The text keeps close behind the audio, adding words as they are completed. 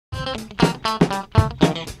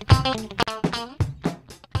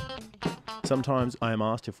Sometimes I am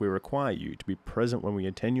asked if we require you to be present when we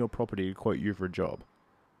attend your property to quote you for a job.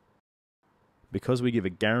 Because we give a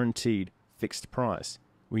guaranteed fixed price,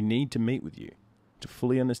 we need to meet with you to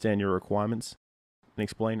fully understand your requirements and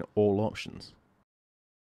explain all options.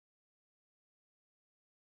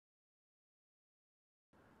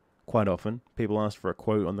 Quite often, people ask for a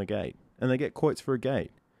quote on the gate, and they get quotes for a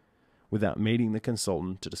gate without meeting the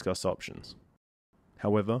consultant to discuss options.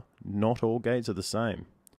 However, not all gates are the same.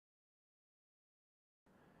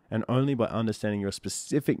 And only by understanding your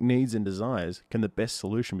specific needs and desires can the best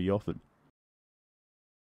solution be offered.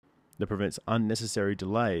 That prevents unnecessary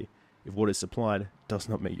delay if what is supplied does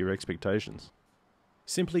not meet your expectations.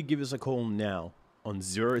 Simply give us a call now on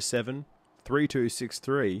 07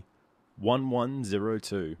 3263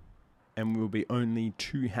 1102 and we will be only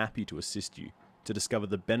too happy to assist you to discover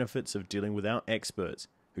the benefits of dealing with our experts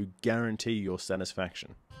who guarantee your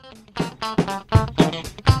satisfaction.